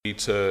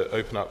to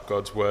open up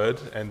God's Word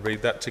and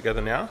read that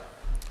together now.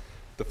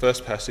 The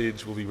first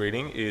passage we'll be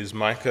reading is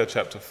Micah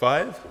chapter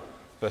 5,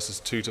 verses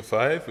 2 to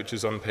 5, which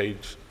is on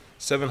page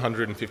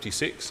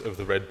 756 of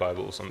the Red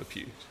Bibles on the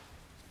pews.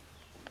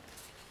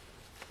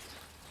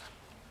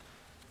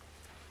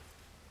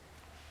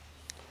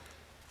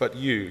 But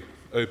you,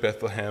 O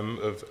Bethlehem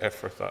of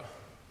Ephrathah,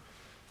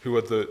 who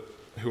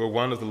are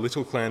one of the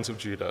little clans of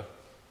Judah,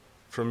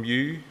 from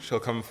you shall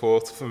come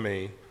forth for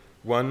me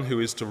one who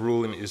is to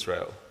rule in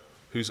Israel,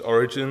 whose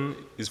origin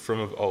is from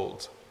of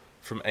old,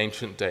 from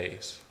ancient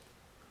days.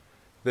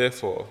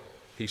 Therefore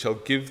he shall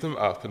give them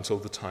up until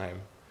the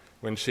time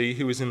when she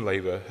who is in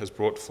labour has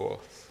brought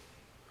forth.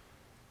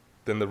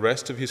 Then the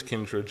rest of his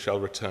kindred shall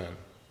return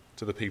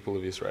to the people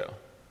of Israel.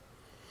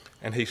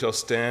 And he shall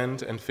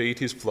stand and feed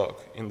his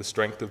flock in the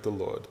strength of the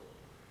Lord,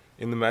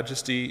 in the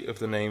majesty of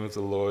the name of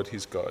the Lord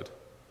his God.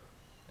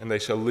 And they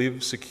shall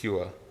live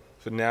secure,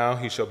 for now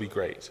he shall be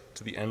great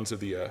to the ends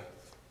of the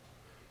earth,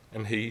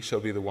 and he shall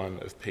be the one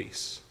of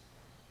peace.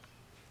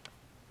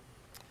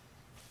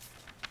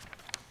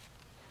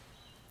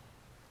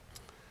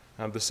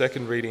 The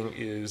second reading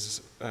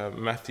is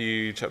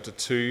Matthew chapter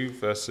 2,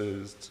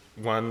 verses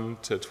 1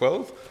 to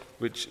 12,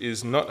 which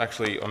is not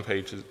actually on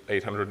page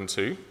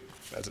 802,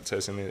 as it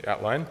says in the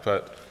outline,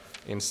 but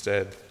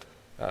instead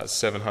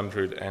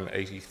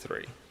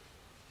 783.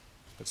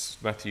 It's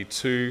Matthew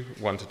 2,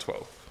 1 to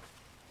 12.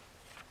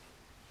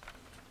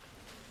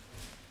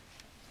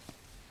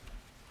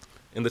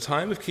 In the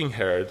time of King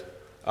Herod,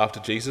 after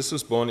Jesus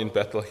was born in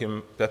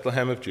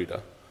Bethlehem of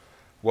Judah,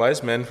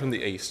 wise men from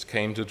the east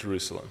came to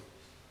Jerusalem,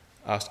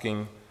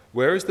 asking,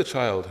 "Where is the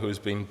child who has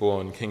been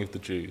born King of the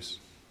Jews?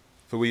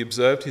 For we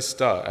observed his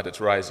star at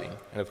its rising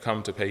and have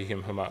come to pay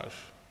him homage."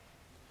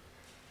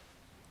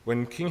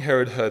 When King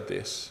Herod heard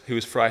this, he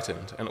was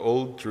frightened, and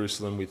all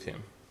Jerusalem with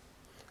him.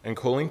 And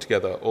calling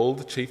together all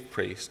the chief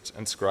priests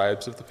and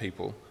scribes of the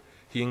people,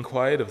 he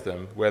inquired of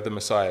them where the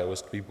Messiah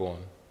was to be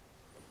born.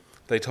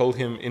 They told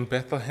him, "In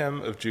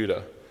Bethlehem of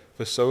Judah,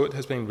 for so it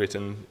has been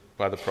written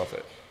by the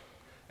prophet.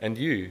 And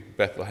you,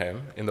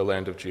 Bethlehem, in the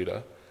land of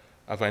Judah,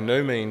 are by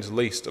no means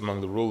least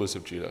among the rulers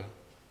of Judah,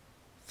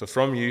 for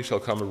from you shall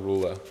come a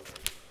ruler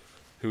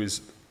who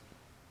is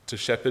to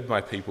shepherd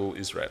my people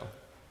Israel."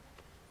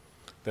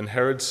 Then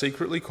Herod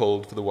secretly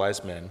called for the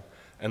wise men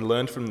and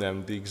learned from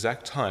them the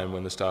exact time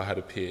when the star had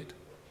appeared.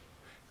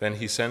 Then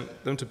he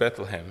sent them to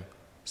Bethlehem,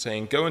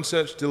 saying, "Go and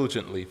search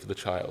diligently for the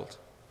child,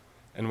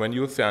 and when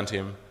you have found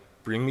him,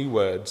 bring me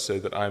word so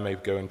that I may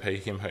go and pay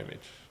him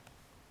homage."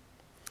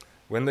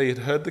 When they had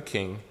heard the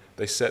king,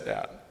 they set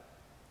out,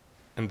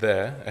 and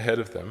there, ahead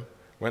of them,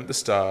 went the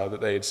star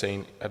that they had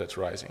seen at its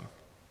rising,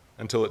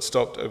 until it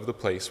stopped over the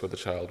place where the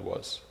child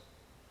was.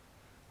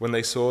 When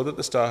they saw that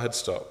the star had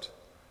stopped,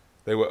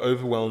 they were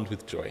overwhelmed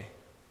with joy.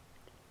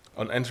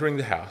 On entering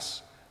the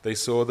house, they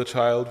saw the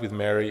child with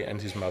Mary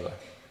and his mother,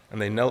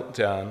 and they knelt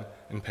down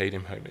and paid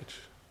him homage.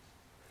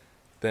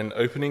 Then,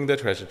 opening their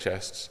treasure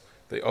chests,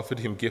 they offered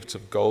him gifts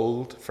of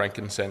gold,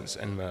 frankincense,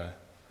 and myrrh.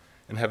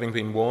 And having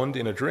been warned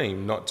in a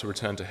dream not to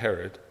return to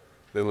Herod,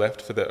 they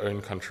left for their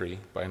own country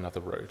by another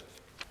road.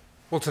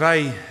 Well,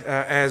 today,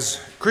 as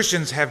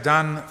Christians have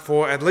done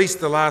for at least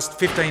the last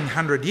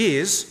 1,500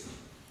 years,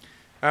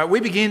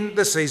 we begin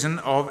the season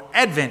of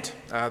Advent.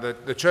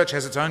 The church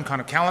has its own kind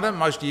of calendar.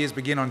 Most years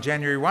begin on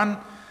January 1.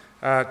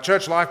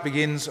 Church life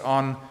begins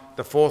on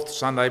the fourth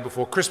Sunday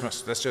before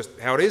Christmas. That's just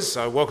how it is,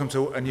 so welcome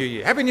to a new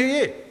year. Happy New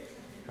Year!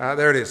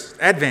 There it is,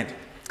 Advent.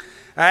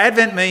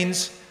 Advent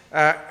means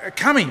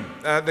coming,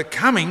 the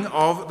coming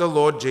of the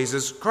Lord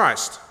Jesus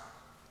Christ.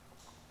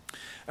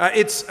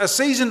 It's a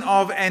season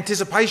of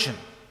anticipation,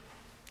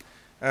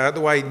 the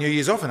way New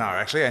Year's often are,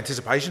 actually,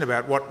 anticipation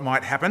about what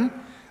might happen.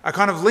 A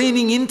kind of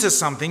leaning into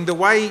something the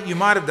way you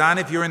might have done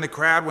if you're in the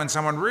crowd when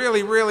someone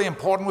really, really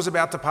important was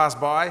about to pass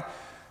by,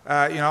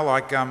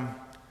 like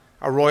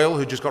a royal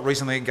who just got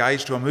recently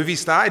engaged to a movie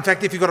star. In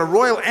fact, if you've got a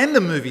royal and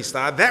a movie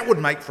star, that would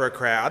make for a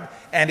crowd.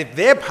 And if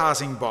they're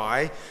passing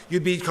by,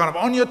 you'd be kind of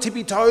on your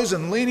tippy toes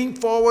and leaning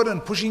forward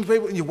and pushing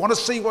people, and you want to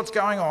see what's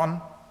going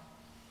on.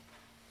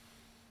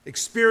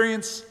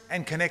 Experience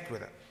and connect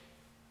with it.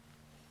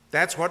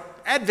 That's what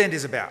Advent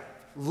is about,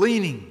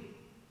 leaning.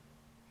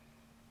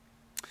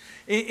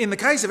 In the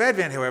case of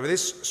Advent, however,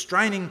 this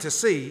straining to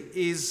see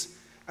is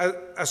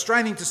a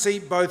straining to see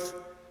both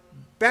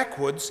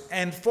backwards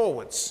and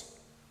forwards.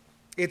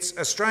 It's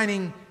a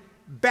straining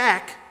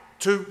back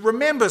to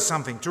remember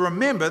something, to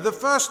remember the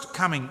first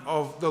coming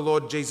of the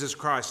Lord Jesus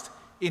Christ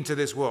into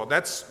this world.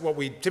 That's what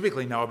we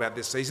typically know about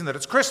this season, that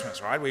it's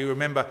Christmas, right? We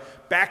remember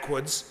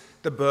backwards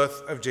the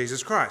birth of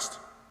Jesus Christ.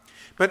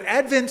 But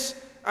Advent's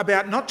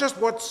about not just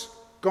what's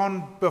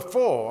gone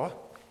before,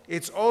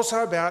 it's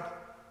also about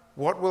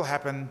what will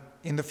happen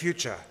in the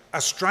future,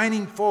 a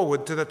straining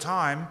forward to the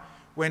time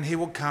when he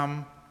will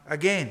come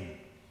again.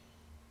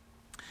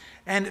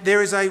 And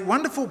there is a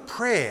wonderful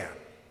prayer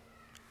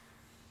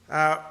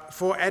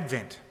for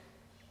Advent.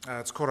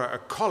 It's called a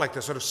collect,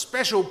 a sort of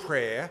special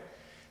prayer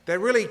that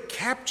really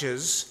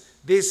captures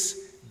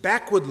this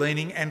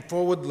backward-leaning and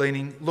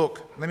forward-leaning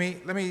look. Let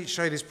me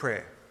show you this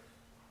prayer.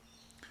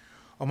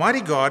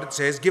 Almighty God, it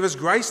says, give us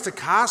grace to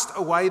cast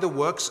away the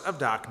works of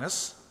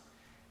darkness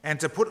and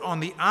to put on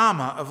the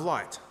armour of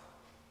light.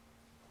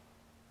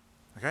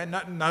 Okay,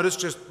 notice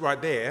just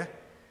right there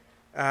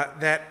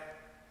that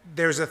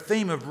there is a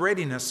theme of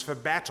readiness for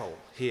battle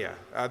here.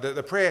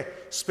 The prayer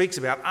speaks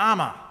about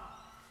armour.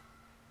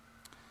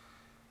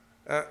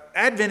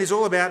 Advent is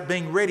all about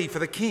being ready for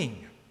the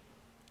King.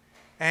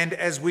 And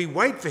as we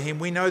wait for him,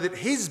 we know that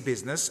his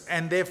business,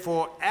 and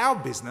therefore our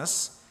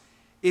business,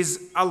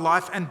 is a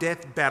life and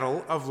death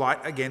battle of light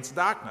against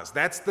darkness.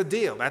 That's the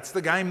deal. That's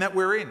the game that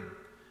we're in.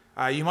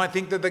 You might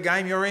think that the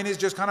game you're in is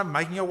just kind of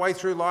making your way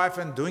through life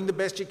and doing the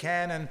best you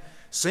can and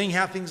seeing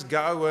how things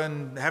go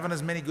and having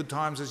as many good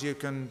times as you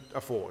can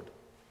afford.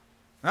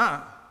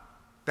 No,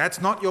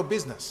 that's not your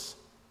business.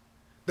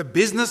 The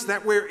business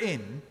that we're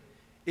in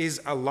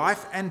is a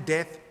life and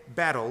death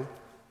battle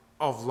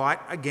of light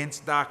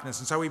against darkness.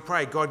 And so we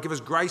pray, God, give us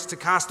grace to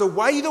cast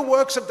away the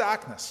works of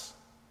darkness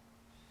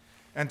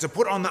and to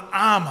put on the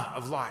armour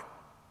of light.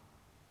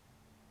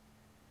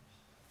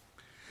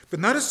 But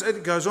notice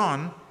it goes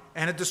on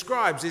and it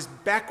describes this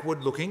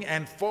backward-looking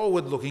and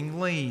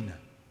forward-looking lean.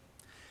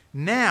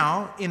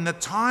 Now, in the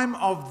time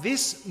of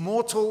this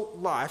mortal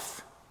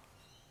life,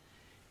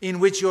 in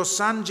which your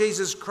Son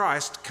Jesus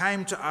Christ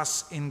came to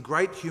us in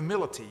great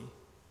humility,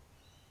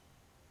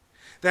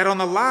 that on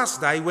the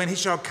last day, when he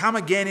shall come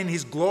again in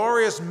his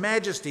glorious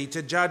majesty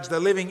to judge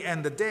the living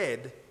and the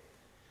dead,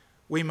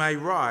 we may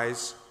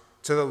rise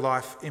to the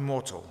life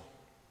immortal.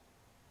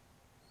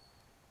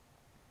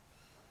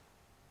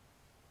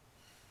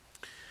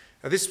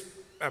 This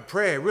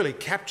prayer really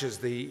captures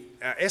the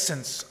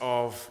essence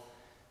of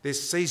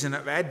this season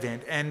of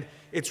Advent, and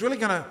it's really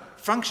going to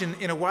function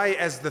in a way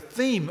as the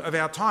theme of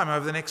our time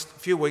over the next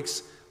few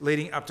weeks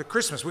leading up to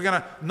Christmas. We're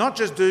going to not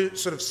just do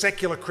sort of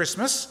secular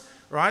Christmas,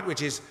 right,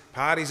 which is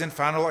parties and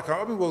fun,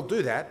 we'll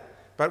do that,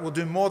 but we'll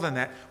do more than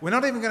that. We're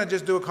not even going to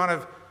just do a kind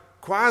of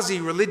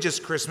quasi-religious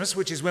Christmas,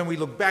 which is when we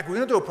look back. We're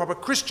going to do a proper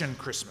Christian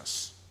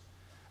Christmas,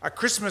 a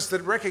Christmas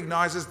that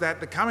recognises that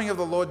the coming of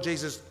the Lord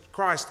Jesus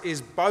Christ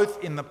is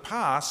both in the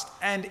past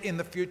and in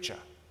the future.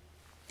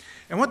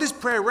 And what this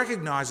prayer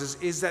recognises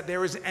is that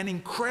there is an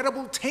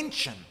incredible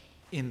tension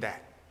in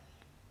that,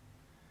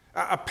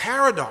 a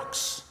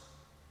paradox.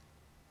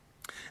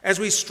 As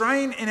we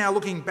strain in our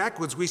looking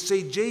backwards, we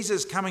see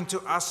Jesus coming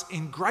to us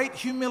in great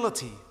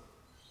humility.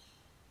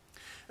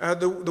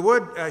 The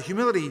word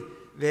humility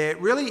there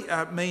really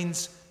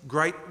means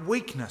great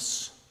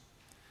weakness.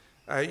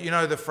 You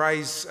know the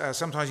phrase,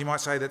 sometimes you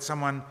might say that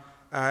someone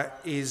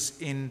is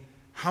in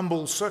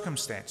humble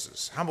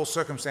circumstances. Humble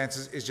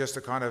circumstances is just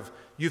a kind of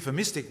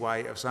euphemistic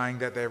way of saying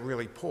that they're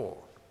really poor.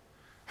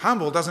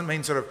 Humble doesn't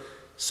mean sort of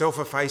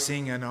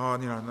self-effacing and, no,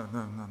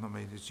 not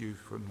me, it's you.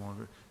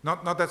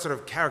 Not that sort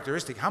of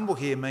characteristic. Humble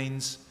here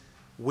means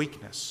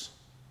weakness,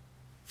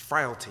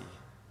 frailty,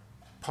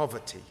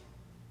 poverty.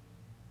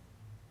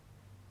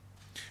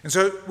 And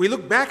so we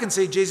look back and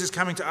see Jesus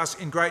coming to us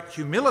in great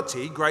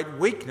humility, great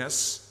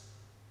weakness,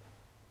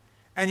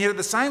 and yet at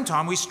the same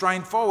time we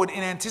strain forward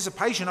in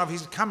anticipation of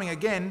his coming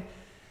again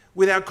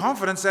with our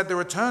confidence that the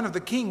return of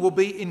the King will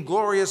be in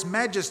glorious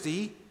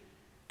majesty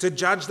to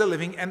judge the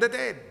living and the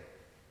dead.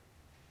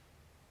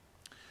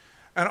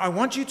 And I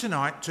want you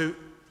tonight to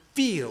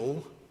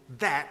feel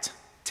that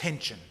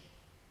tension.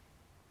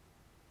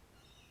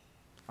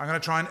 I'm going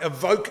to try and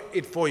evoke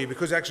it for you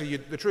because actually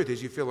the truth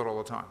is you feel it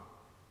all the time.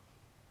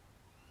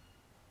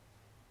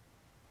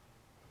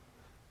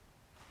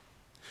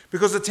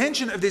 Because the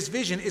tension of this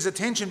vision is a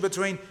tension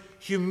between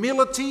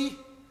humility,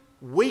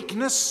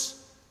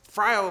 weakness,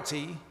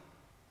 frailty,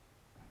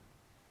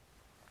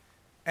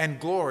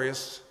 and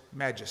glorious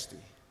majesty.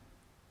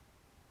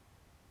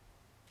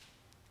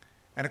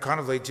 And it kind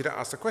of leads you to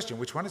ask the question,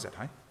 which one is it,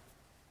 hey?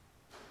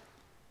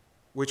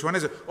 Which one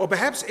is it? Or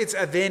perhaps it's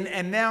a then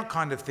and now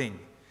kind of thing.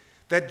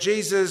 That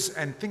Jesus,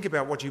 and think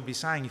about what you'd be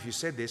saying if you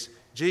said this,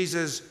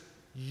 Jesus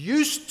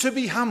used to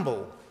be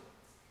humble.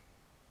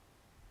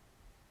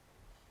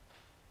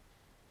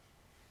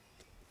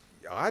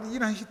 You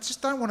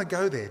just don't want to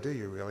go there, do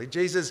you really?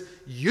 Jesus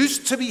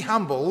used to be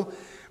humble,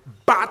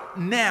 but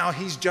now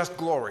he's just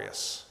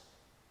glorious.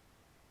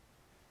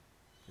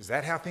 Is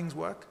that how things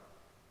work?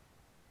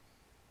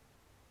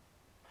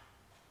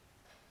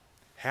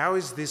 How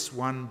is this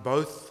one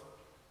both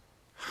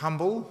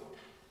humble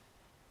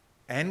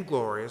and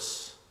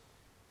glorious?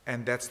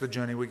 And that's the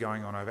journey we're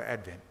going on over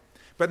Advent.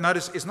 But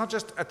notice, it's not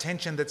just a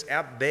tension that's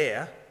out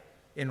there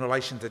in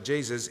relation to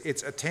Jesus,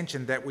 it's a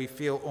tension that we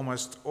feel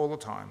almost all the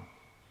time.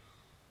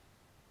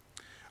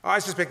 I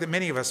suspect that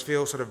many of us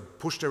feel sort of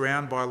pushed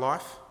around by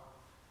life,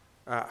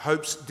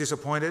 hopes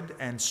disappointed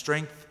and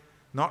strength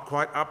not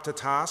quite up to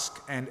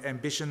task and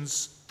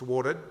ambitions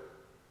thwarted.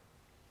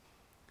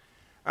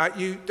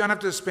 You don't have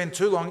to spend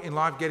too long in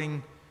life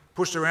getting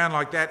pushed around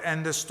like that,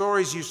 and the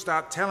stories you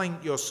start telling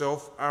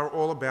yourself are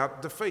all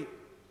about defeat.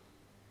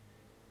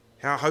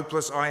 How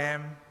hopeless I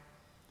am,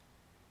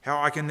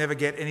 how I can never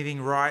get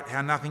anything right,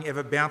 how nothing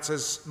ever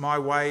bounces my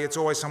way. It's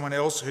always someone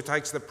else who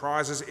takes the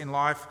prizes in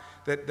life,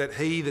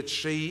 that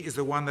she is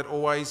the one that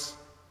always...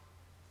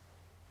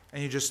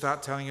 And you just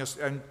start telling us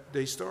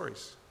these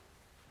stories.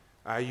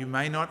 You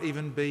may not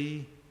even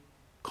be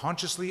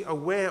consciously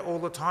aware all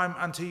the time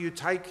until you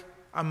take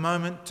a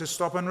moment to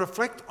stop and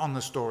reflect on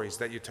the stories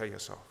that you tell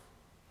yourself.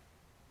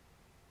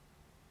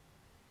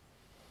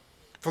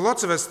 For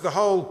lots of us,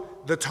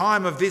 the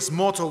time of this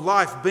mortal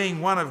life being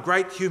one of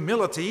great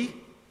humility,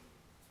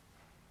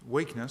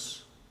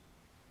 weakness,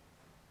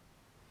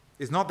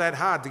 is not that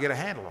hard to get a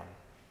handle on.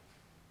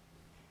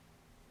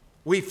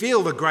 We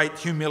feel the great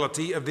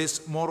humility of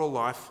this mortal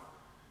life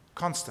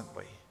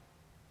constantly.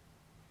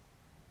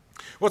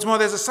 What's more,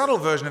 there's a subtle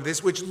version of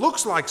this which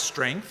looks like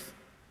strength,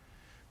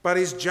 but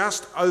is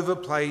just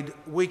overplayed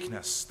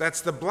weakness.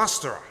 That's the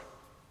blusterer,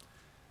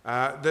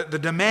 the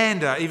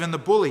demander, even the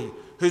bully,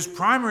 whose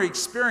primary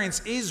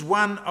experience is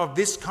one of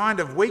this kind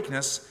of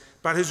weakness,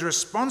 but whose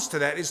response to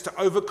that is to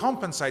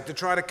overcompensate, to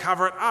try to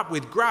cover it up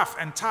with gruff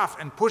and tough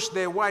and push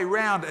their way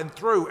round and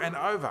through and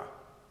over.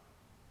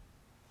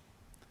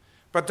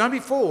 But don't be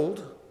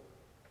fooled,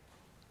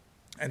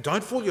 and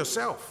don't fool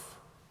yourself.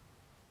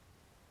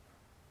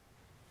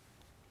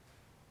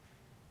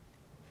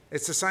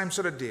 It's the same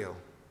sort of deal.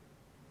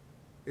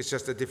 It's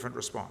just a different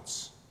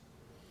response.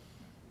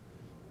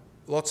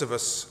 Lots of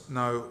us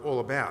know all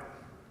about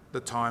the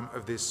time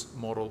of this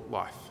mortal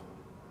life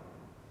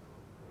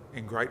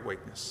in great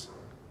weakness.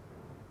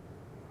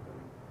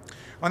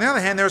 On the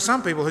other hand, there are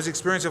some people whose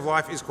experience of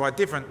life is quite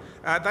different.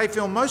 They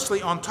feel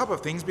mostly on top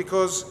of things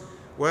because,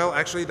 well,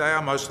 actually they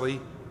are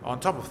mostly on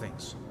top of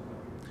things.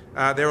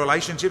 Their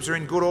relationships are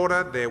in good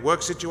order. Their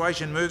work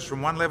situation moves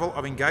from one level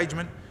of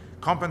engagement,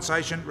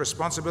 compensation,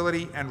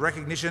 responsibility and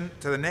recognition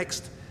to the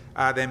next.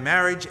 Their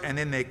marriage and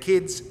then their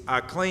kids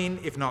are clean,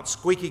 if not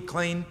squeaky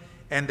clean,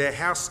 and their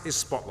house is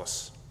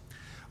spotless.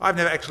 I've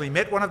never actually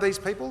met one of these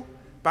people,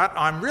 but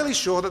I'm really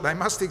sure that they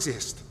must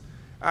exist.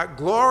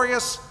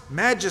 Glorious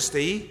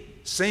majesty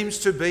seems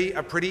to be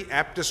a pretty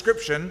apt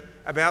description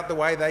about the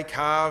way they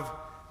carve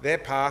their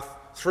path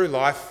through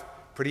life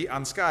pretty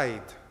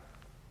unscathed.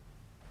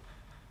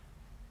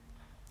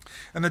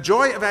 And the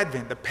joy of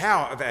Advent, the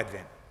power of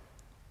Advent,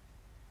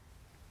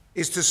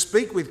 is to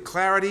speak with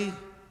clarity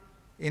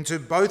into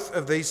both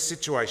of these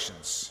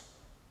situations.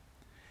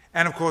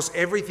 And of course,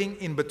 everything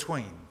in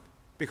between,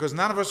 because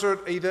none of us are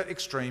at either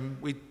extreme.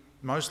 We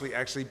mostly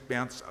actually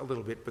bounce a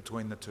little bit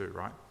between the two,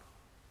 right?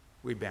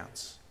 We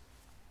bounce.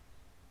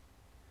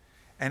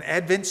 And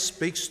Advent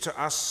speaks to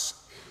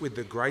us with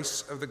the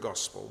grace of the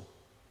gospel,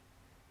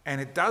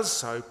 and it does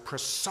so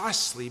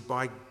precisely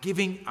by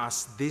giving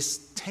us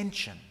this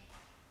tension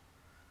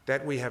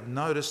that we have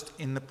noticed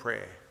in the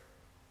prayer.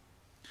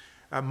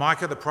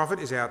 Micah the prophet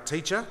is our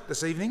teacher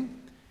this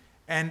evening,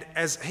 and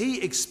as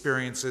he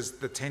experiences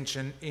the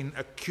tension in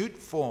acute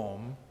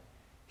form,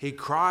 he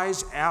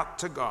cries out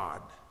to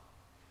God.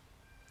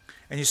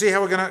 And you see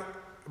how we're going to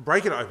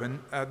break it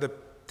open, the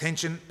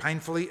tension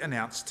painfully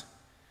announced,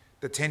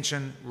 the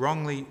tension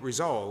wrongly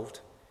resolved,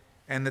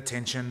 and the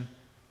tension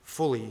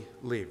fully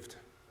lived.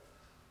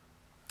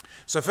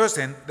 So first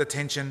then, the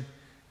tension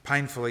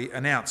painfully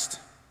announced.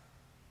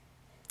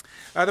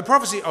 The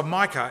prophecy of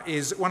Micah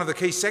is one of the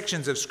key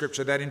sections of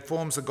Scripture that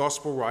informs the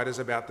Gospel writers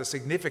about the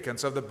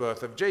significance of the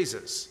birth of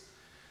Jesus.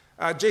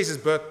 Jesus'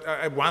 birth,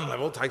 at one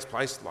level, takes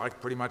place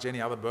like pretty much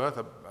any other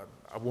birth.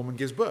 A woman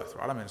gives birth,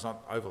 right? I mean, it's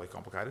not overly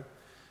complicated.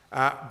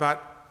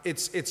 But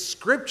it's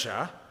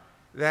Scripture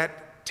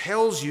that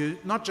tells you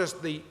not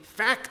just the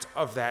fact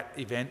of that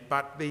event,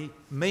 but the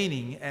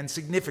meaning and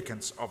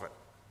significance of it.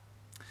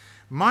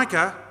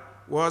 Micah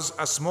was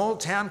a small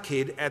town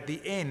kid at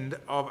the end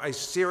of a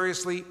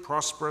seriously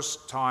prosperous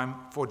time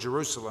for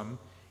Jerusalem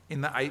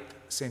in the 8th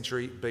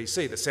century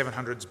BC, the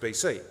 700s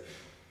BC.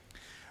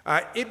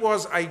 It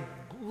was a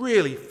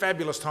really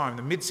fabulous time,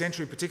 the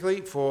mid-century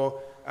particularly,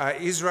 for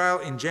Israel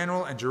in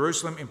general and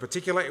Jerusalem in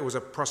particular. It was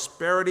a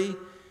prosperity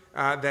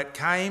that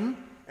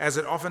came, as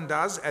it often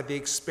does, at the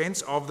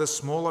expense of the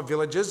smaller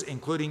villages,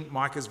 including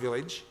Micah's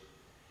village.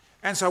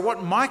 And so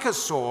what Micah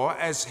saw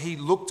as he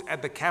looked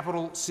at the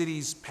capital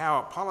city's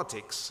power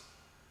politics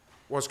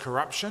was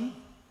corruption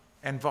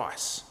and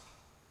vice.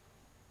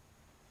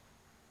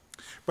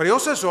 But he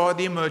also saw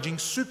the emerging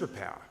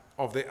superpower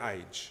of their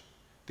age,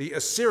 the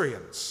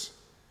Assyrians,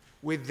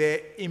 with their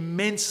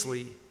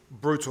immensely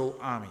brutal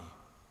army.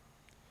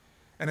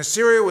 And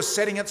Assyria was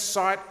setting its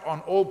sight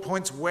on all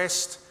points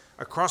west,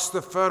 across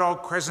the Fertile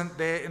Crescent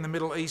there in the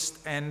Middle East,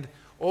 and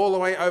all the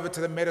way over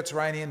to the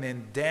Mediterranean,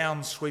 then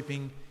down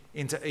sweeping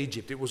into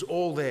Egypt. It was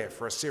all there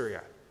for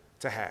Assyria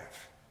to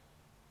have.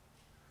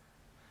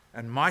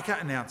 And Micah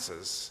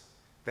announces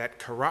that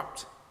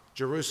corrupt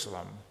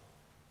Jerusalem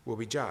will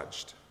be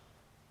judged.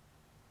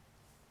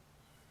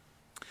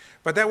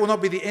 But that will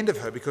not be the end of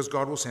her, because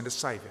God will send a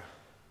saviour.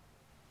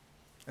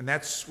 And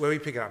that's where we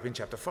pick it up in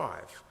chapter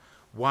 5.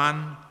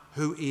 One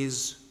who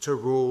is to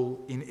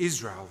rule in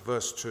Israel,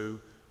 verse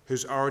 2,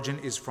 whose origin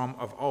is from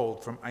of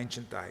old, from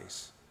ancient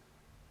days.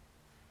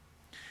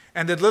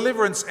 And the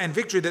deliverance and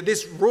victory that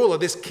this ruler,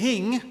 this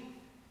king,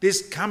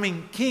 this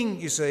coming king,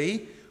 you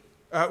see,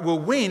 will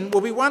win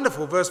will be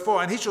wonderful. Verse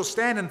 4, and he shall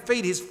stand and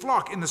feed his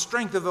flock in the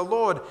strength of the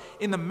Lord,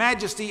 in the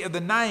majesty of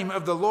the name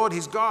of the Lord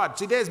his God.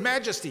 See, there's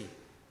majesty,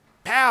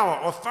 power,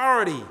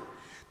 authority.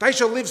 They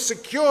shall live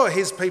secure,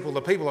 his people,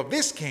 the people of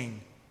this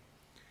king.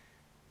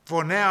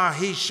 For now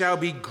he shall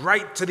be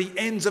great to the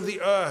ends of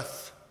the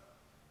earth,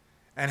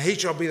 and he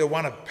shall be the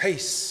one of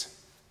peace.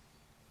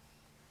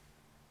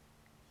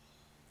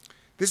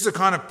 This is the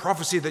kind of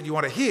prophecy that you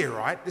want to hear,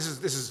 right? This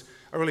is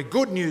a really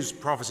good news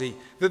prophecy,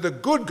 that the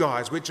good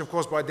guys, which of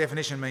course by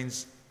definition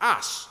means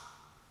us,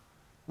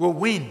 will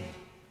win,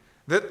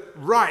 that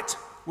right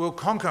will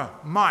conquer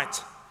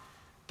might,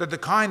 that the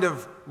kind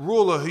of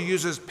ruler who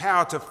uses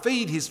power to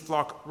feed his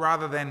flock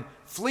rather than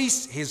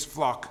fleece his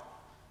flock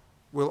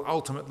will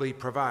ultimately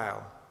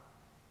prevail.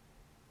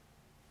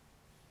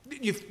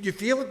 You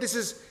feel that this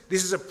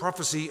is a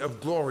prophecy of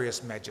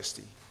glorious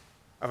majesty,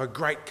 of a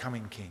great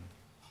coming king.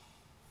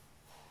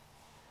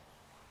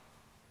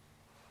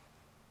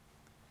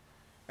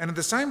 And at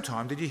the same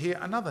time, did you hear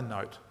another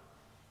note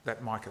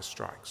that Micah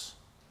strikes?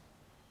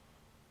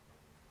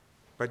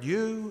 But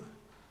you,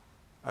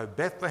 O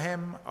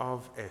Bethlehem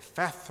of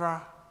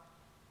Ephrathah,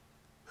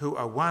 who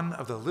are one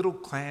of the little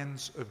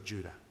clans of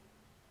Judah.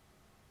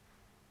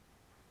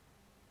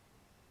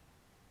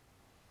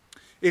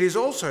 It is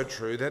also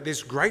true that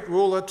this great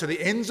ruler to the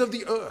ends of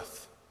the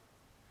earth,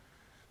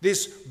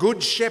 this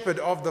good shepherd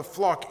of the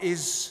flock,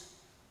 is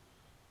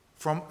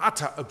from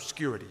utter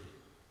obscurity.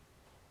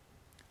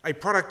 A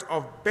product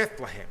of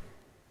Bethlehem,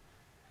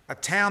 a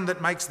town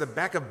that makes the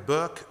back of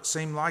Burke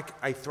seem like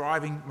a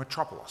thriving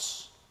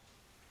metropolis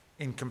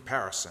in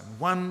comparison.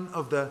 One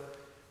of the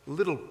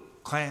little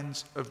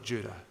clans of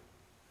Judah,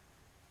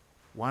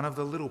 one of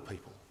the little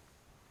people.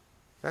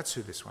 That's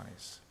who this one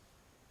is.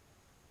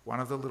 One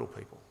of the little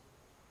people.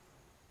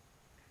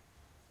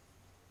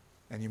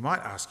 And you might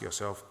ask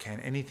yourself,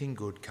 can anything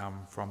good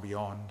come from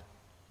beyond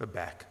the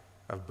back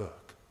of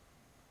Burke?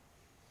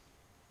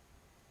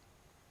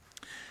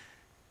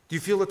 Do you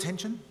feel the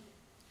tension?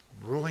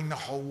 Ruling the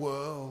whole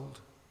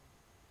world.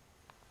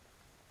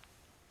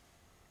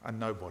 A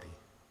nobody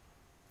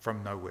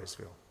from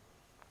Nowheresville.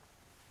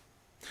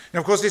 Now,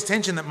 of course, this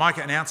tension that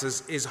Micah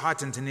announces is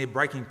heightened to near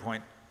breaking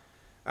point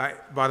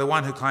by the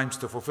one who claims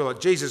to fulfill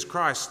it. Jesus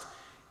Christ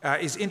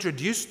is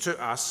introduced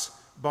to us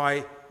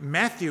by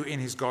Matthew in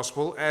his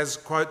gospel as,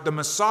 quote, the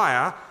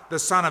Messiah, the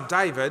son of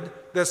David,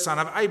 the son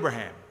of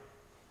Abraham.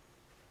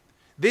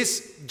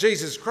 This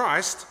Jesus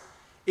Christ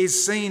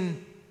is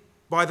seen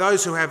by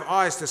those who have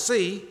eyes to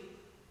see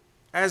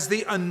as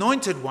the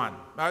anointed one,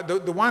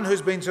 the one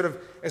who's been sort of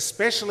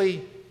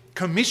especially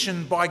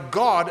commissioned by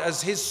God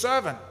as his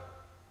servant.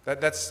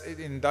 That's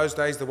in those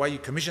days, the way you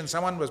commission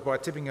someone was by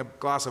tipping a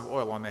glass of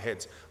oil on their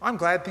heads. I'm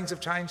glad things have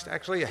changed,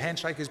 actually. A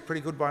handshake is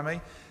pretty good by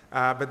me.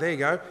 But there you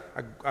go.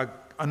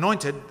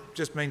 Anointed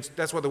just means,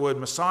 that's what the word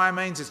Messiah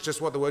means. It's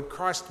just what the word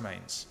Christ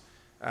means.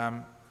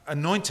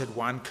 Anointed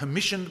one,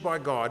 commissioned by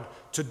God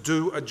to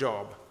do a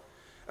job.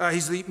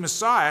 He's the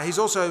Messiah. He's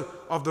also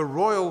of the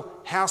royal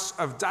house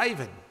of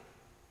David.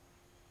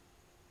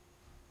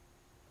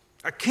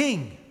 A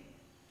king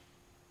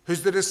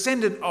who's the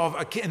descendant of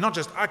a king, not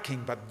just a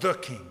king, but the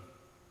king.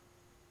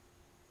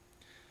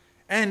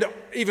 And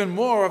even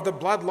more of the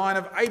bloodline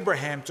of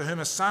Abraham, to whom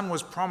a son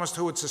was promised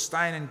who would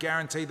sustain and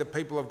guarantee the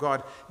people of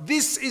God.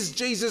 This is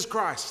Jesus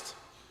Christ.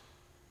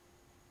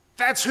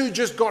 That's who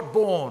just got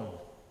born.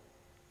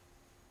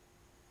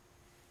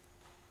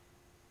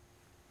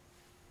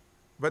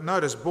 But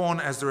notice, born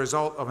as the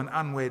result of an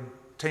unwed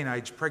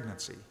teenage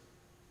pregnancy.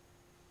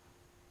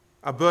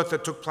 A birth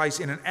that took place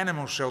in an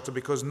animal shelter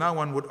because no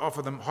one would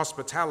offer them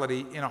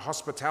hospitality in a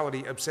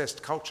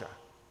hospitality-obsessed culture.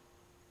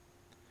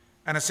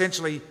 An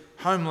essentially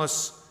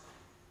homeless,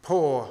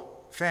 poor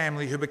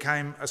family who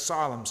became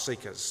asylum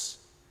seekers.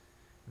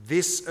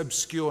 This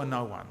obscure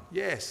no one,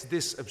 yes,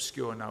 this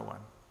obscure no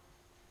one,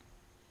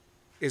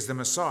 is the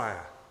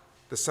Messiah,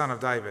 the son of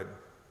David,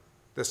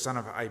 the son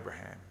of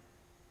Abraham.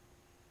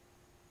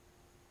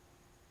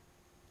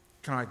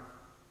 Can I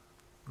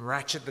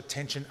ratchet the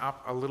tension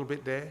up a little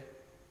bit there?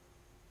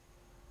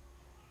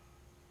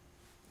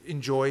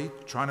 Enjoy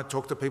trying to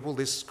talk to people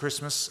this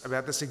Christmas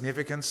about the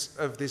significance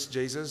of this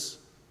Jesus,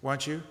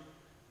 won't you?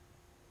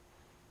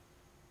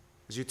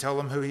 As you tell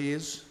them who he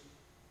is.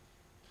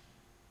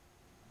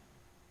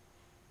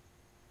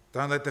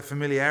 Don't let the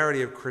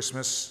familiarity of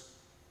Christmas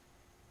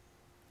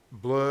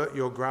blur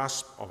your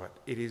grasp of it.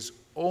 It is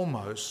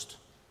almost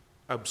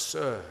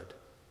absurd,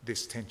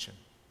 this tension.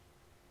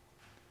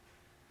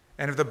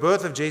 And if the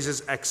birth of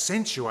Jesus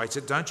accentuates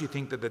it, don't you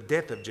think that the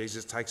death of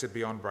Jesus takes it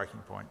beyond breaking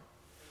point?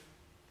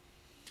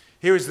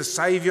 Here is the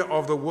Saviour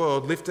of the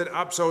world lifted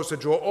up so as to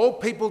draw all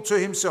people to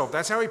himself.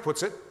 That's how he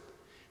puts it.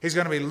 He's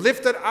going to be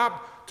lifted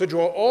up to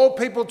draw all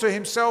people to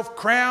himself,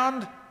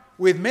 crowned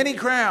with many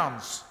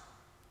crowns.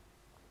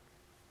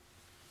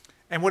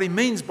 And what he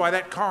means by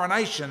that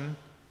coronation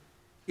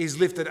is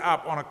lifted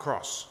up on a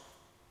cross.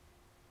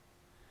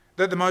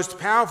 that the most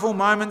powerful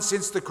moment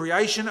since the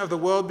creation of the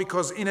world,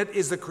 because in it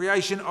is the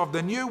creation of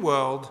the new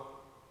world,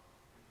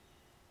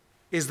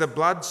 is the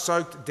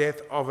blood-soaked death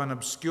of an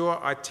obscure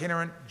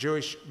itinerant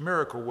Jewish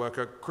miracle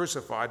worker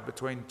crucified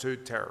between two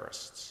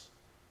terrorists.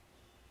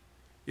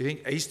 You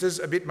think Christmas is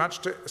a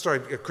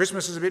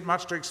bit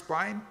much to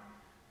explain?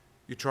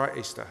 You try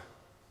Easter.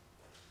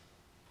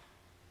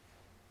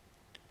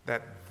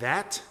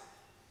 That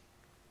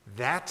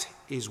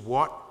is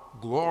what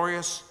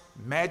glorious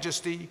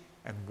majesty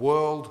and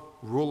world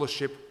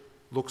rulership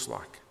looks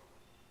like.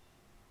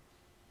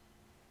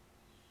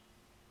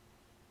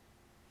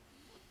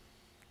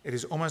 It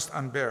is almost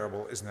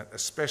unbearable, isn't it?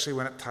 Especially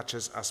when it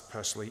touches us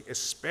personally,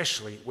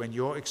 especially when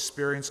your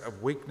experience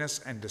of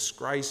weakness and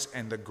disgrace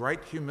and the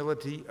great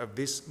humility of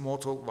this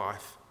mortal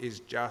life is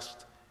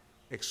just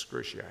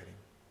excruciating.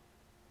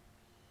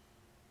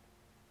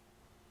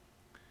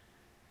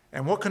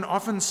 And what can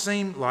often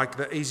seem like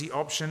the easy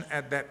option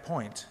at that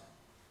point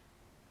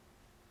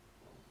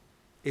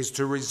is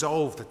to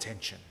resolve the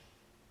tension.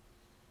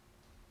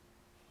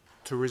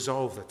 To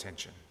resolve the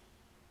tension,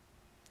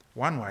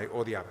 one way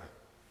or the other.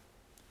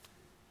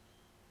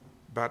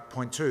 But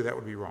point two, that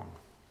would be wrong.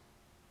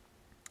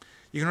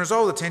 You can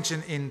resolve the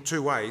tension in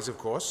two ways, of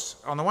course.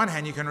 On the one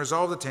hand, you can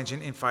resolve the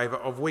tension in favour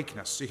of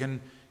weakness. You can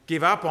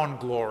give up on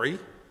glory,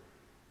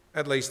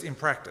 at least in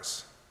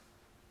practice.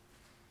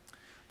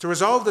 To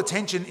resolve the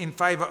tension in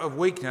favour of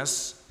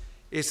weakness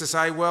is to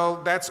say, well,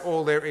 that's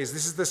all there is.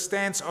 This is the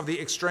stance of the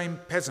extreme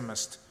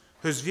pessimist,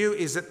 whose view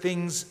is that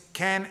things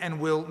can and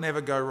will never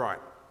go right.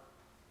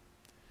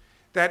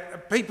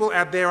 That people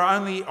out there are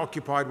only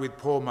occupied with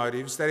poor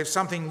motives, that if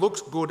something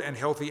looks good and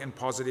healthy and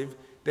positive,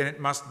 then it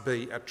must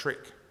be a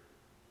trick.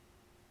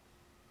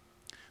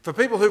 For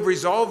people who've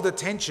resolved the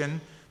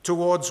tension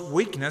towards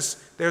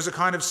weakness, there's a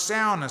kind of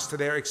sourness to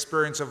their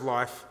experience of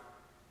life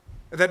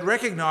that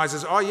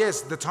recognises, oh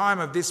yes, the time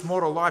of this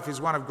mortal life is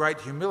one of great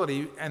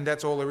humility, and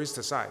that's all there is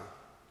to say.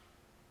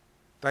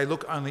 They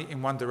look only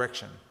in one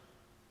direction.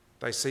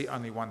 They see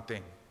only one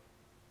thing.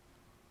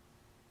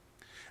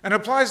 And it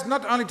applies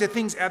not only to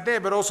things out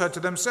there, but also to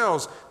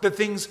themselves, that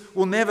things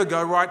will never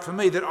go right for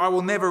me, that I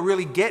will never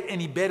really get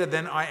any better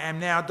than I am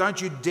now.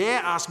 Don't you dare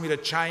ask me to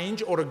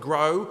change or to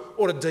grow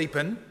or to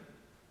deepen,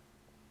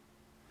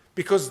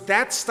 because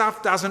that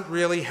stuff doesn't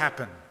really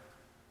happen.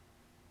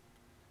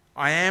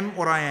 I am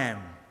what I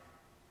am,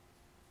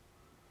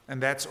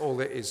 and that's all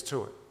there is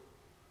to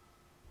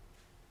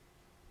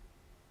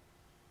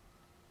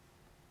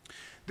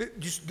it.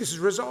 This is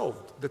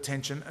resolved, the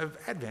tension of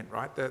Advent,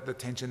 right? The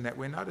tension that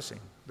we're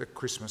noticing, the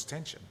Christmas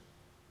tension.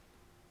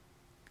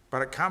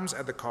 But it comes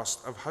at the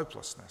cost of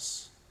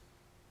hopelessness.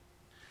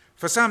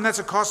 For some, that's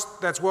a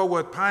cost that's well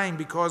worth paying,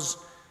 because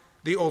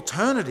the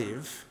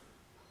alternative,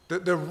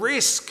 the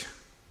risk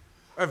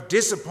of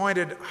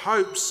disappointed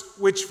hopes,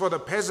 which for the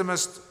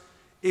pessimist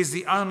is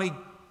the only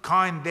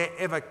kind there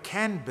ever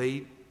can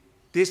be,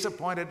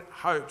 disappointed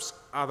hopes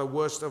are the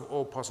worst of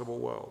all possible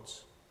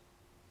worlds.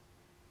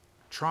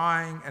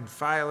 Trying and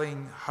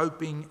failing,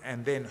 hoping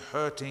and then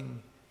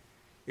hurting,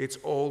 it's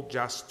all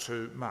just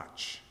too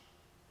much.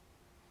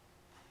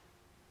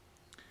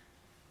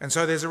 And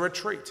so there's a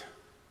retreat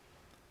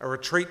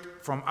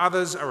from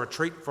others, a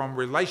retreat from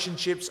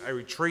relationships, a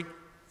retreat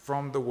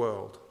from the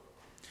world.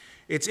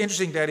 It's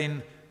interesting that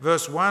in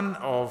verse 1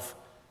 of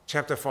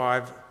chapter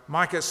 5,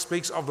 Micah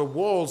speaks of the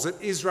walls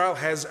that Israel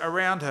has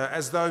around her,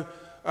 as though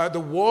the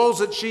walls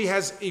that she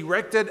has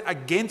erected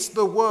against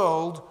the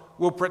world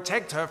will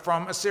protect her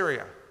from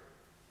Assyria.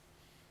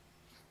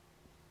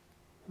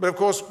 But of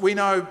course, we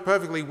know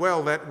perfectly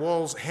well that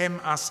walls hem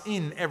us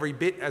in every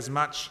bit as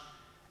much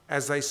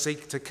as they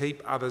seek to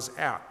keep others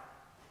out.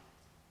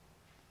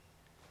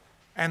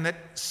 And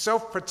that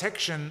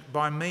self-protection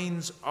by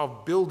means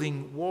of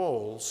building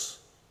walls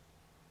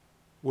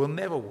will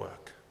never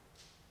work.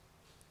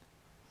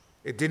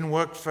 It didn't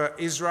work for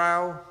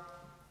Israel.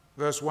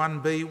 Verse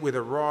 1b, with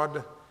a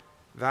rod,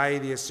 they,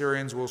 the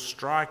Assyrians, will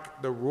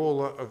strike the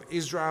ruler of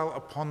Israel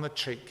upon the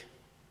cheek.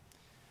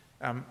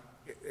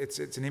 It's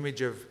an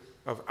image of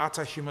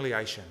utter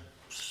humiliation,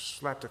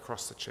 slapped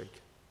across the cheek.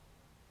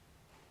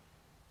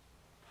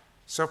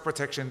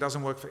 Self-protection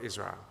doesn't work for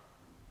Israel,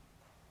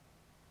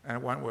 and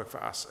it won't work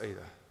for us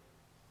either.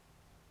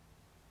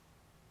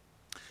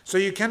 So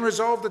you can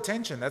resolve the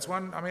tension. That's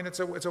one. I mean, it's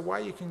a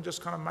way you can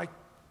just kind of make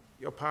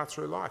your path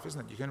through life, isn't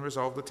it? You can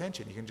resolve the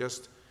tension. You can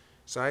just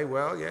say,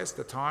 well, yes,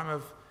 the time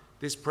of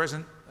this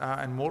present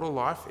and mortal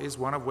life is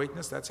one of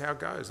weakness. That's how it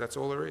goes. That's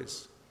all there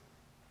is.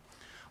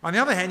 On the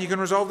other hand, you can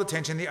resolve the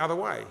tension the other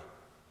way,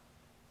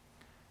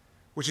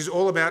 which is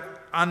all about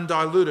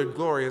undiluted,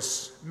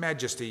 glorious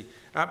majesty.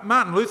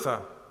 Martin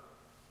Luther,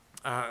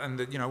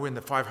 we're in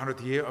the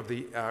 500th year of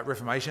the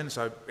Reformation,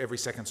 so every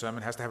second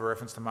sermon has to have a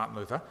reference to Martin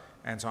Luther,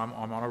 and so I'm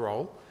on a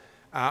roll.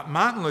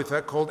 Martin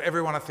Luther called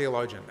everyone a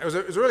theologian. It was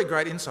a really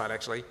great insight,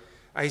 actually.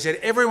 He said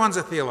everyone's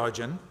a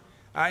theologian,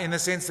 in the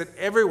sense that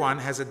everyone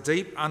has a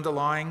deep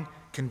underlying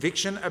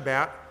conviction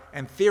about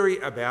and theory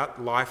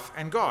about life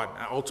and God,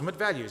 ultimate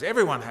values.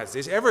 Everyone has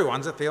this.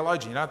 Everyone's a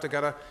theologian. You don't have to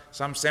go to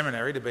some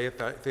seminary to be a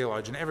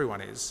theologian.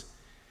 Everyone is.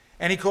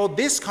 And he called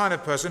this kind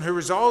of person who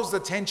resolves the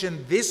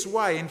tension this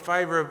way in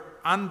favour of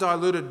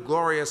undiluted,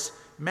 glorious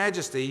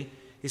majesty,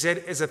 he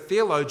said, is a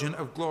theologian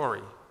of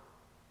glory.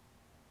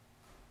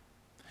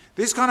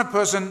 This kind of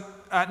person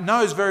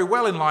knows very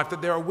well in life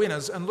that there are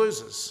winners and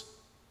losers,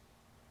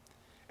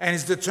 and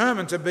is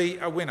determined to be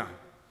a winner.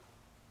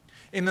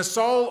 In the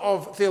soul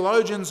of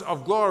theologians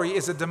of glory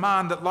is a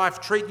demand that life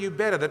treat you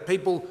better, that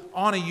people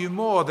honour you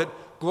more, that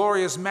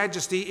glorious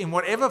majesty, in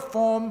whatever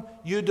form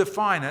you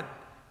define it,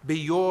 be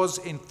yours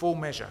in full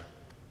measure.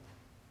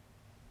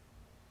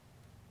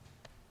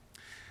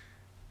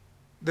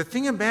 The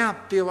thing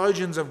about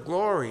theologians of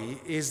glory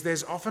is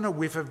there's often a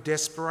whiff of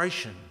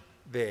desperation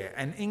there,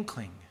 an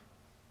inkling.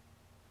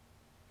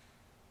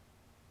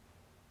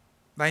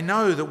 They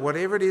know that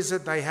whatever it is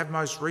that they have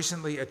most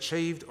recently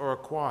achieved or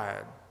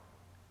acquired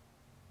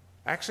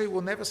actually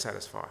will never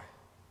satisfy.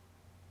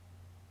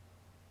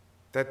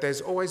 That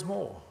there's always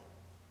more.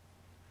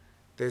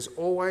 There's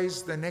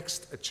always the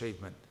next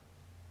achievement,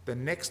 the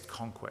next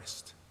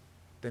conquest,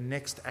 the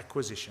next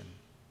acquisition.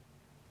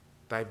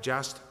 They've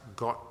just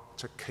got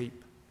to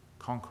keep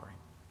conquering.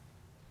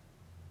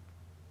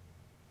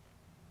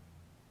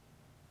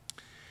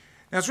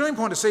 Now, it's really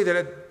important to see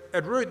that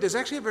at root, there's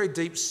actually a very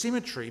deep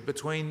symmetry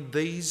between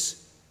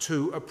these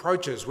two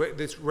approaches,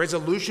 this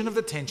resolution of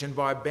the tension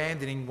by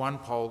abandoning one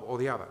pole or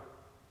the other.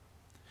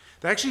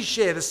 They actually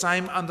share the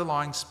same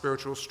underlying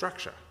spiritual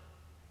structure.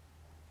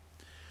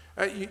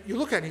 You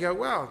look at it and you go,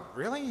 well,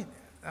 really?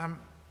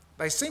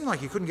 They seem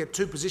like you couldn't get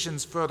two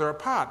positions further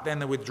apart than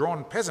the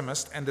withdrawn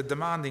pessimist and the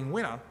demanding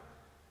winner.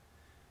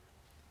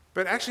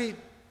 But actually,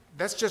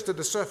 that's just at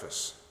the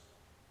surface.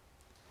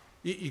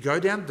 You go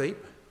down deep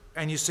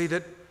and you see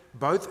that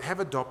both have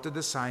adopted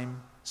the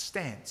same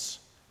stance.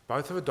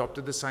 Both have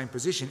adopted the same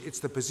position. It's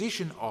the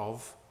position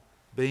of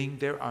being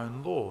their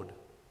own Lord.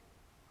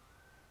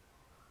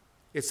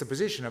 It's the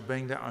position of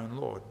being their own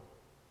Lord.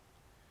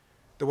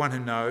 The one who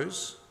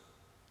knows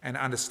and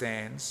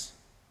understands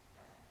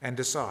and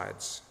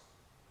decides.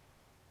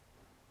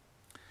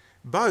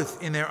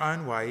 Both, in their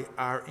own way,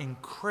 are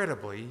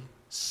incredibly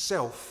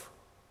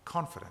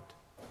self-confident.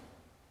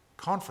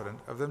 Confident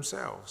of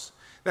themselves.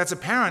 That's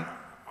apparent,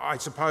 I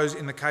suppose,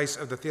 in the case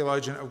of the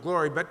theologian of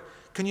glory, but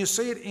can you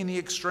see it in the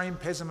extreme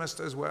pessimist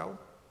as well?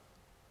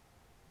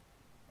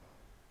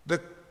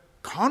 The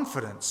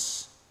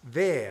confidence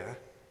there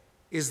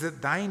is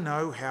that they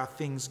know how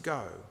things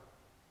go.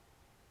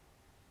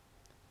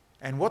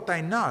 And what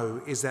they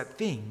know is that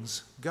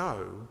things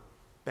go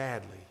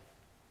badly.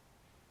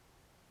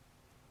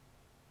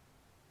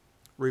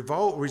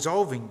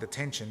 Resolving the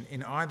tension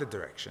in either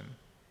direction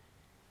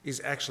is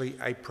actually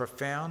a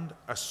profound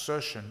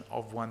assertion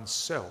of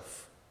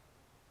oneself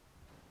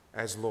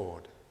as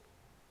Lord.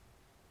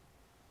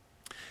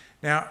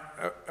 Now,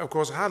 of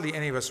course, hardly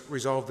any of us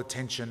resolve the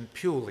tension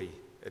purely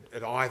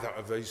at either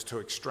of these two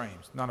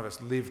extremes. None of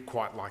us live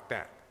quite like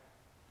that.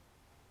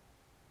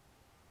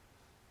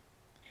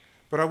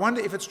 But I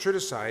wonder if it's true to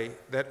say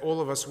that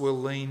all of us will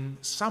lean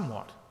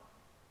somewhat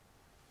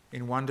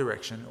in one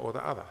direction or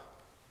the other.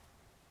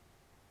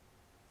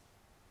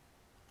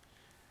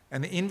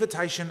 And the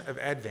invitation of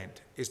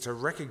Advent is to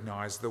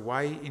recognise the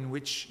way in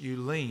which you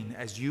lean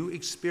as you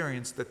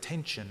experience the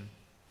tension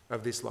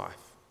of this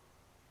life,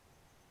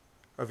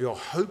 of your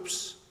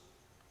hopes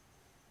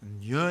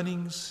and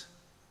yearnings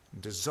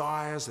and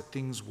desires that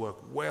things work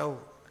well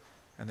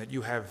and that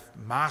you have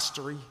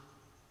mastery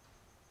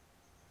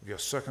of your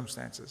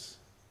circumstances,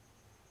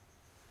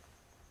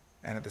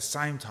 and at the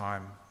same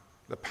time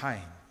the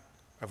pain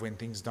of when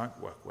things don't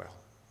work well.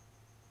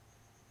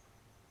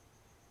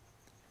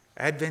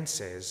 Advent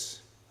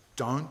says,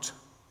 don't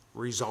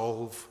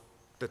resolve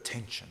the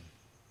tension.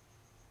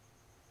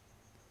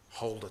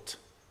 Hold it.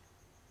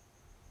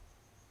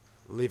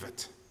 Live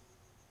it.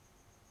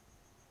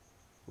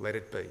 Let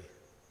it be.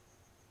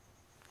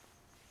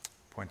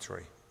 Point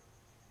 3.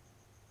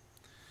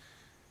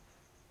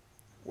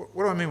 What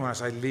do I mean when I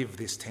say live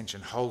this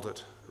tension, hold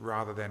it,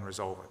 rather than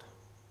resolve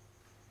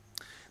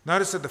it?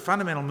 Notice that the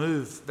fundamental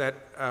move that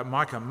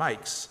Micah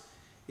makes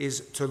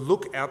is to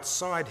look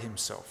outside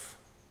himself.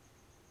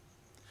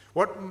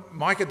 What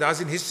Micah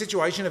does in his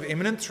situation of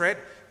imminent threat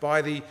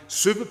by the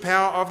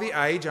superpower of the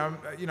age,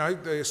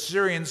 the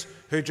Assyrians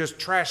who just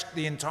trashed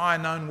the entire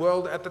known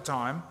world at the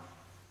time,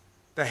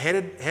 they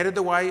headed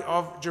the way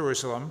of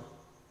Jerusalem.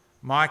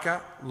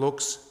 Micah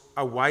looks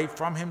away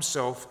from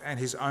himself and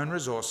his own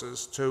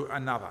resources to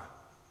another.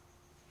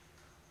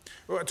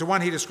 To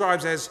one he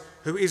describes as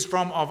who is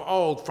from of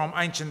old, from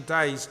ancient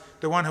days,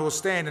 the one who will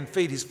stand and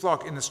feed his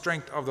flock in the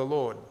strength of the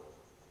Lord.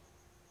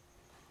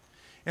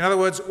 In other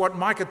words, what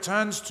Micah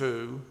turns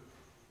to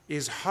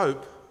is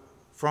hope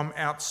from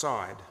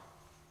outside.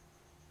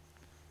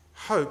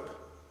 Hope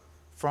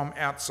from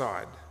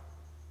outside.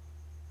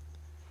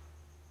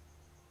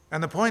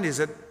 And the point is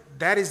that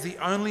that is the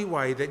only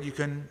way that you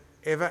can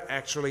ever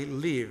actually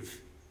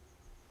live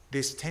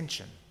this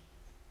tension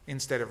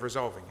instead of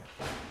resolving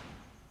it.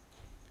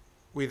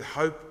 with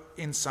hope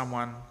in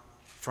someone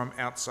from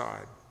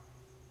outside.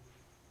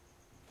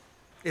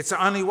 It's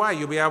the only way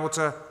you'll be able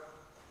to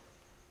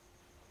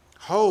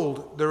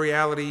hold the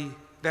reality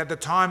that the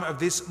time of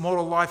this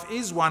mortal life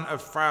is one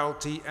of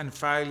frailty and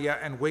failure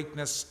and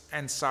weakness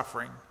and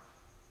suffering.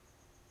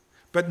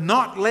 But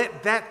not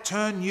let that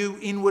turn you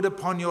inward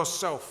upon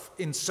yourself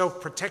in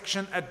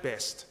self-protection at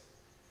best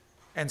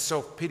and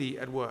self-pity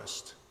at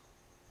worst.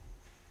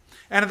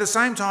 And at the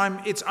same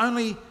time, it's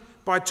only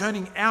by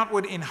turning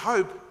outward in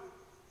hope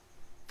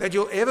that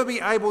you'll ever be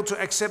able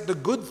to accept the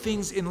good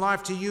things in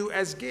life to you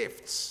as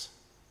gifts.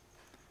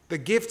 The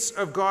gifts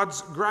of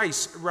God's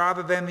grace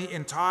rather than the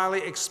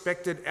entirely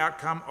expected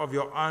outcome of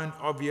your own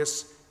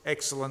obvious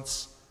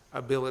excellence,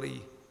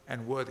 ability,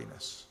 and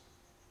worthiness.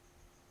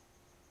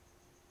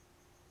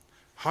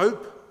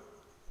 Hope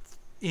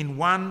in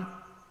one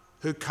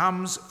who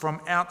comes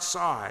from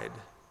outside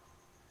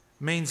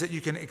means that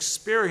you can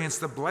experience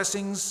the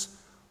blessings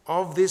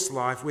of this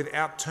life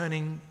without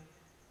turning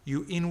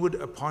you inward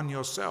upon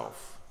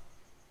yourself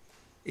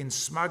in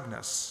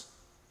smugness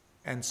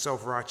and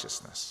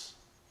self-righteousness.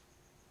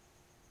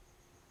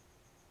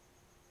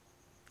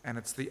 And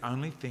it's the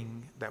only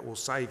thing that will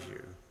save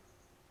you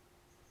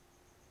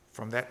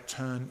from that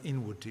turn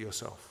inward to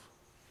yourself,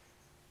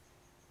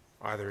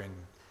 either in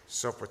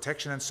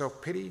self-protection and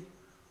self-pity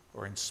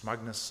or in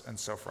smugness and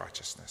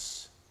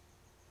self-righteousness.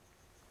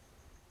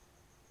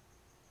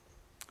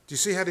 Do you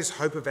see how this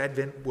hope of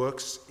Advent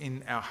works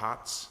in our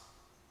hearts?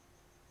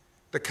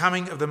 The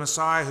coming of the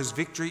Messiah, whose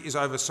victory is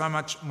over so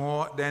much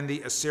more than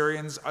the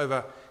Assyrians,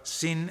 over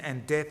sin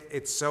and death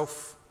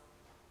itself.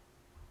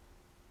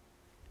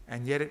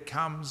 And yet it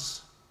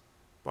comes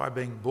by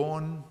being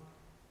born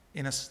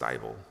in a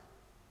stable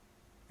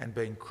and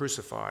being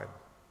crucified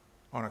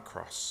on a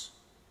cross.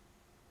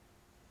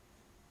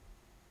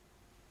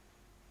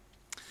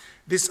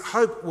 This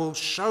hope will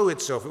show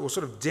itself, it will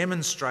sort of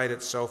demonstrate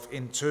itself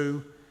in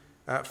two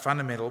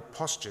fundamental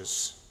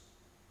postures.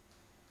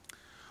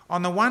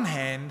 On the one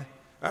hand,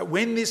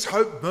 when this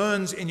hope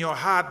burns in your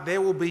heart,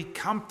 there will be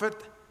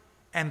comfort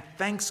and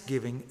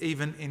thanksgiving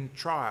even in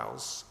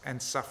trials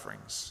and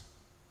sufferings.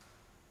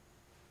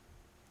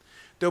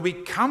 There'll be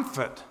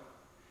comfort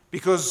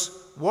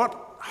because what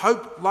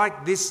hope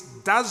like this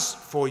does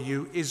for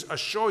you is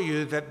assure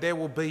you that there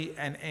will be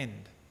an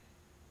end.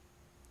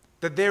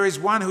 That there is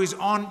one who is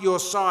on your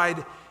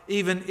side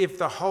even if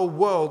the whole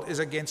world is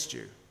against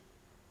you.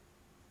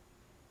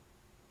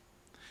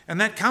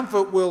 And that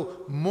comfort will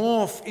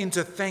morph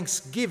into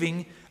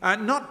thanksgiving,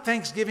 not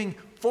thanksgiving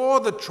for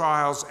the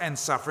trials and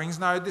sufferings.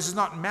 No, this is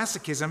not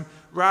masochism.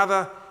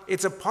 Rather,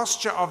 it's a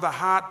posture of the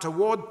heart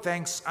toward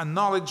thanks, a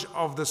knowledge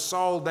of the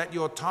soul that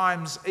your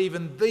times,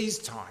 even these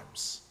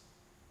times,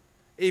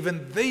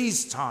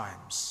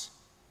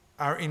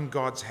 are in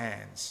God's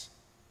hands.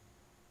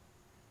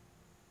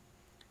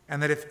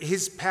 And that if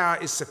his power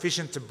is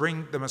sufficient to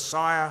bring the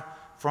Messiah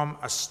from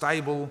a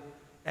stable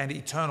and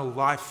eternal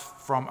life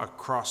from a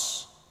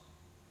cross,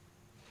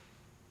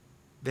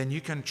 then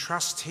you can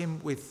trust him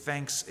with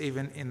thanks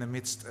even in the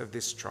midst of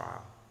this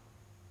trial,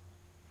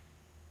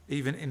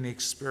 even in the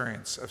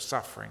experience of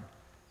suffering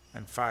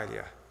and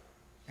failure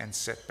and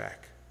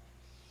setback.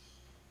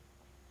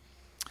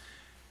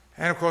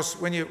 And of course,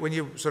 when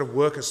you sort of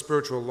work a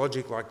spiritual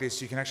logic like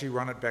this, you can actually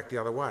run it back the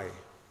other way.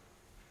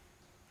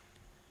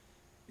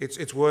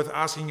 It's worth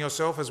asking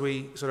yourself as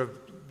we sort of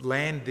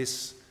land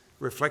this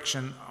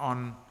reflection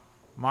on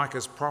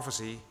Micah's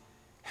prophecy,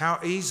 how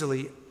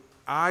easily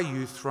are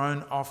you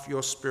thrown off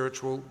your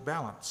spiritual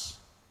balance?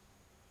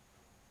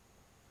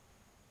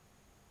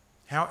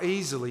 How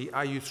easily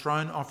are you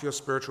thrown off your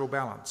spiritual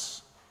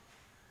balance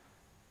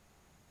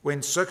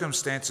when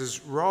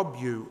circumstances rob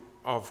you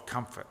of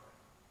comfort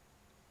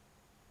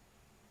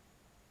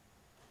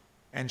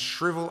and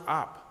shrivel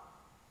up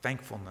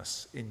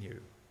thankfulness in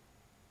you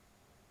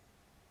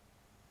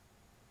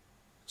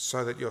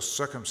so that your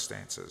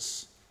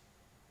circumstances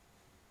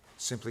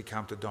simply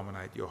come to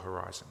dominate your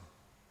horizon?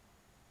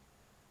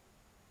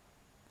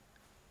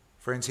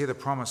 Friends, hear the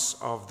promise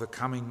of the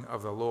coming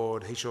of the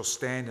Lord. He shall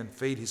stand and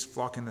feed his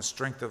flock in the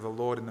strength of the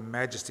Lord, in the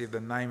majesty of the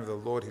name of the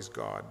Lord his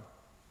God.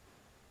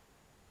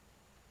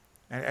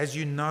 And as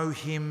you know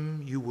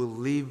him, you will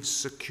live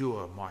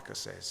secure, Micah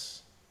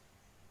says,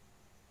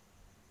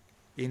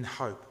 in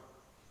hope.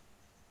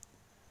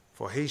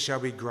 For he shall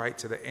be great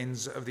to the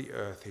ends of the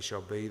earth. He shall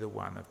be the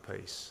one of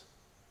peace.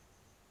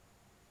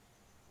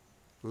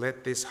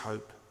 Let this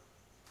hope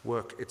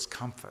work its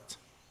comfort.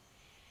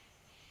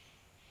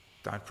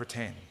 Don't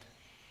pretend.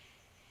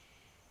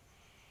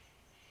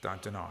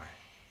 Don't deny.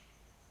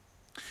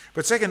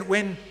 But second,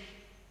 when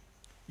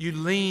you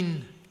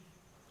lean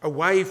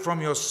away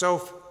from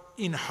yourself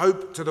in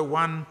hope to the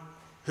one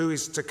who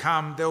is to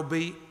come, there'll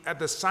be at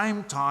the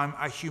same time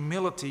a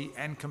humility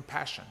and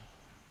compassion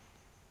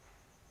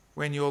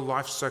when your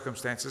life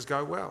circumstances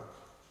go well.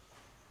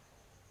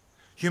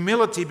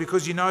 Humility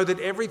because you know that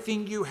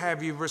everything you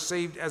have, you've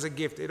received as a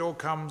gift. It all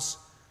comes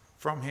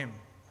from him.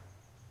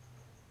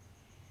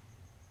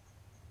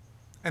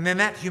 And then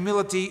that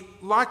humility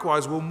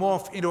likewise will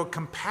morph into a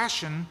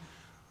compassion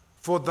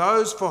for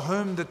those for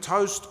whom the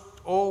toast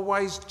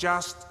always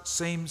just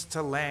seems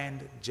to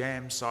land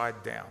jam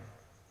side down,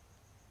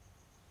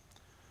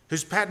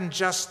 whose pattern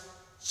just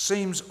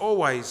seems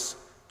always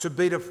to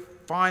be to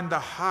find the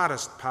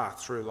hardest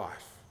path through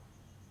life,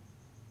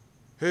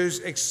 whose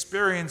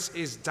experience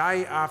is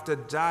day after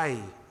day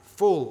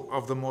full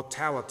of the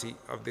mortality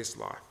of this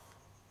life.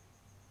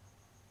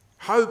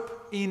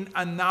 Hope in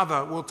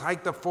another will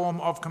take the form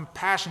of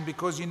compassion,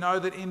 because you know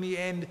that in the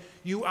end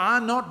you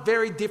are not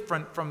very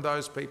different from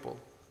those people,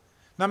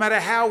 no matter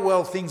how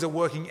well things are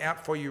working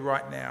out for you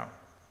right now.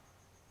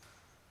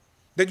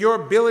 That your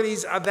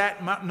abilities are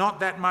not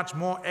that much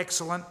more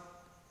excellent.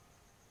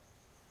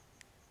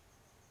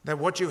 That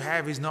what you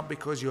have is not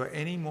because you are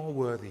any more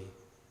worthy.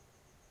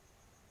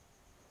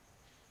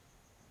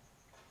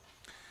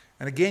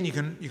 And again, you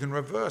can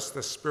reverse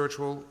the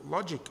spiritual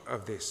logic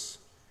of this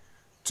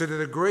to the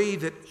degree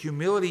that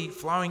humility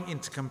flowing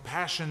into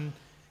compassion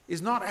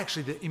is not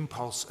actually the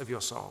impulse of your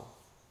soul.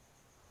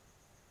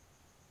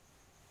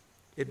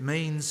 It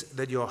means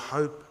that your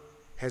hope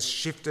has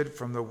shifted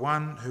from the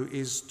one who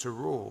is to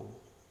rule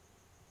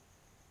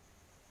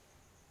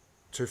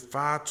to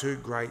far too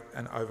great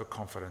an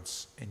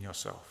overconfidence in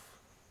yourself.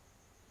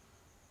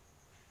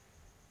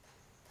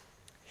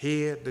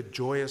 Hear the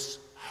joyous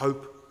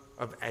hope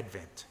of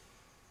Advent.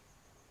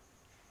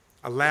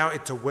 Allow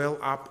it to well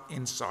up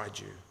inside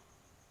you.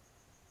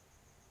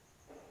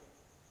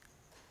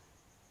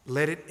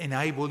 Let it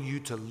enable you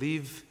to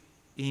live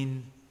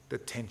in the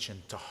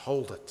tension, to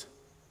hold it,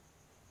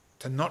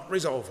 to not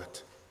resolve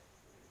it.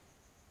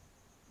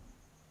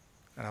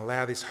 And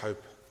allow this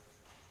hope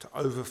to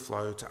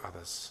overflow to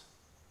others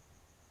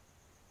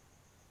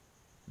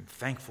in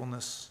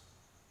thankfulness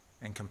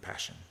and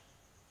compassion.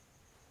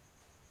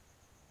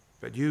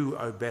 But you,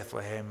 O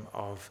Bethlehem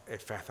of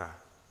Ephrathah,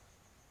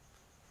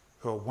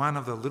 who are one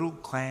of the little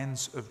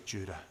clans of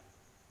Judah,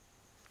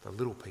 the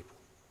little people,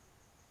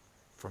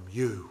 from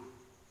you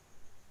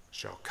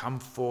shall come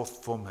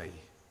forth for me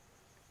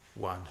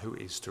one who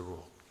is to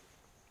rule.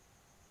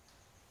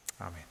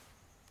 Amen.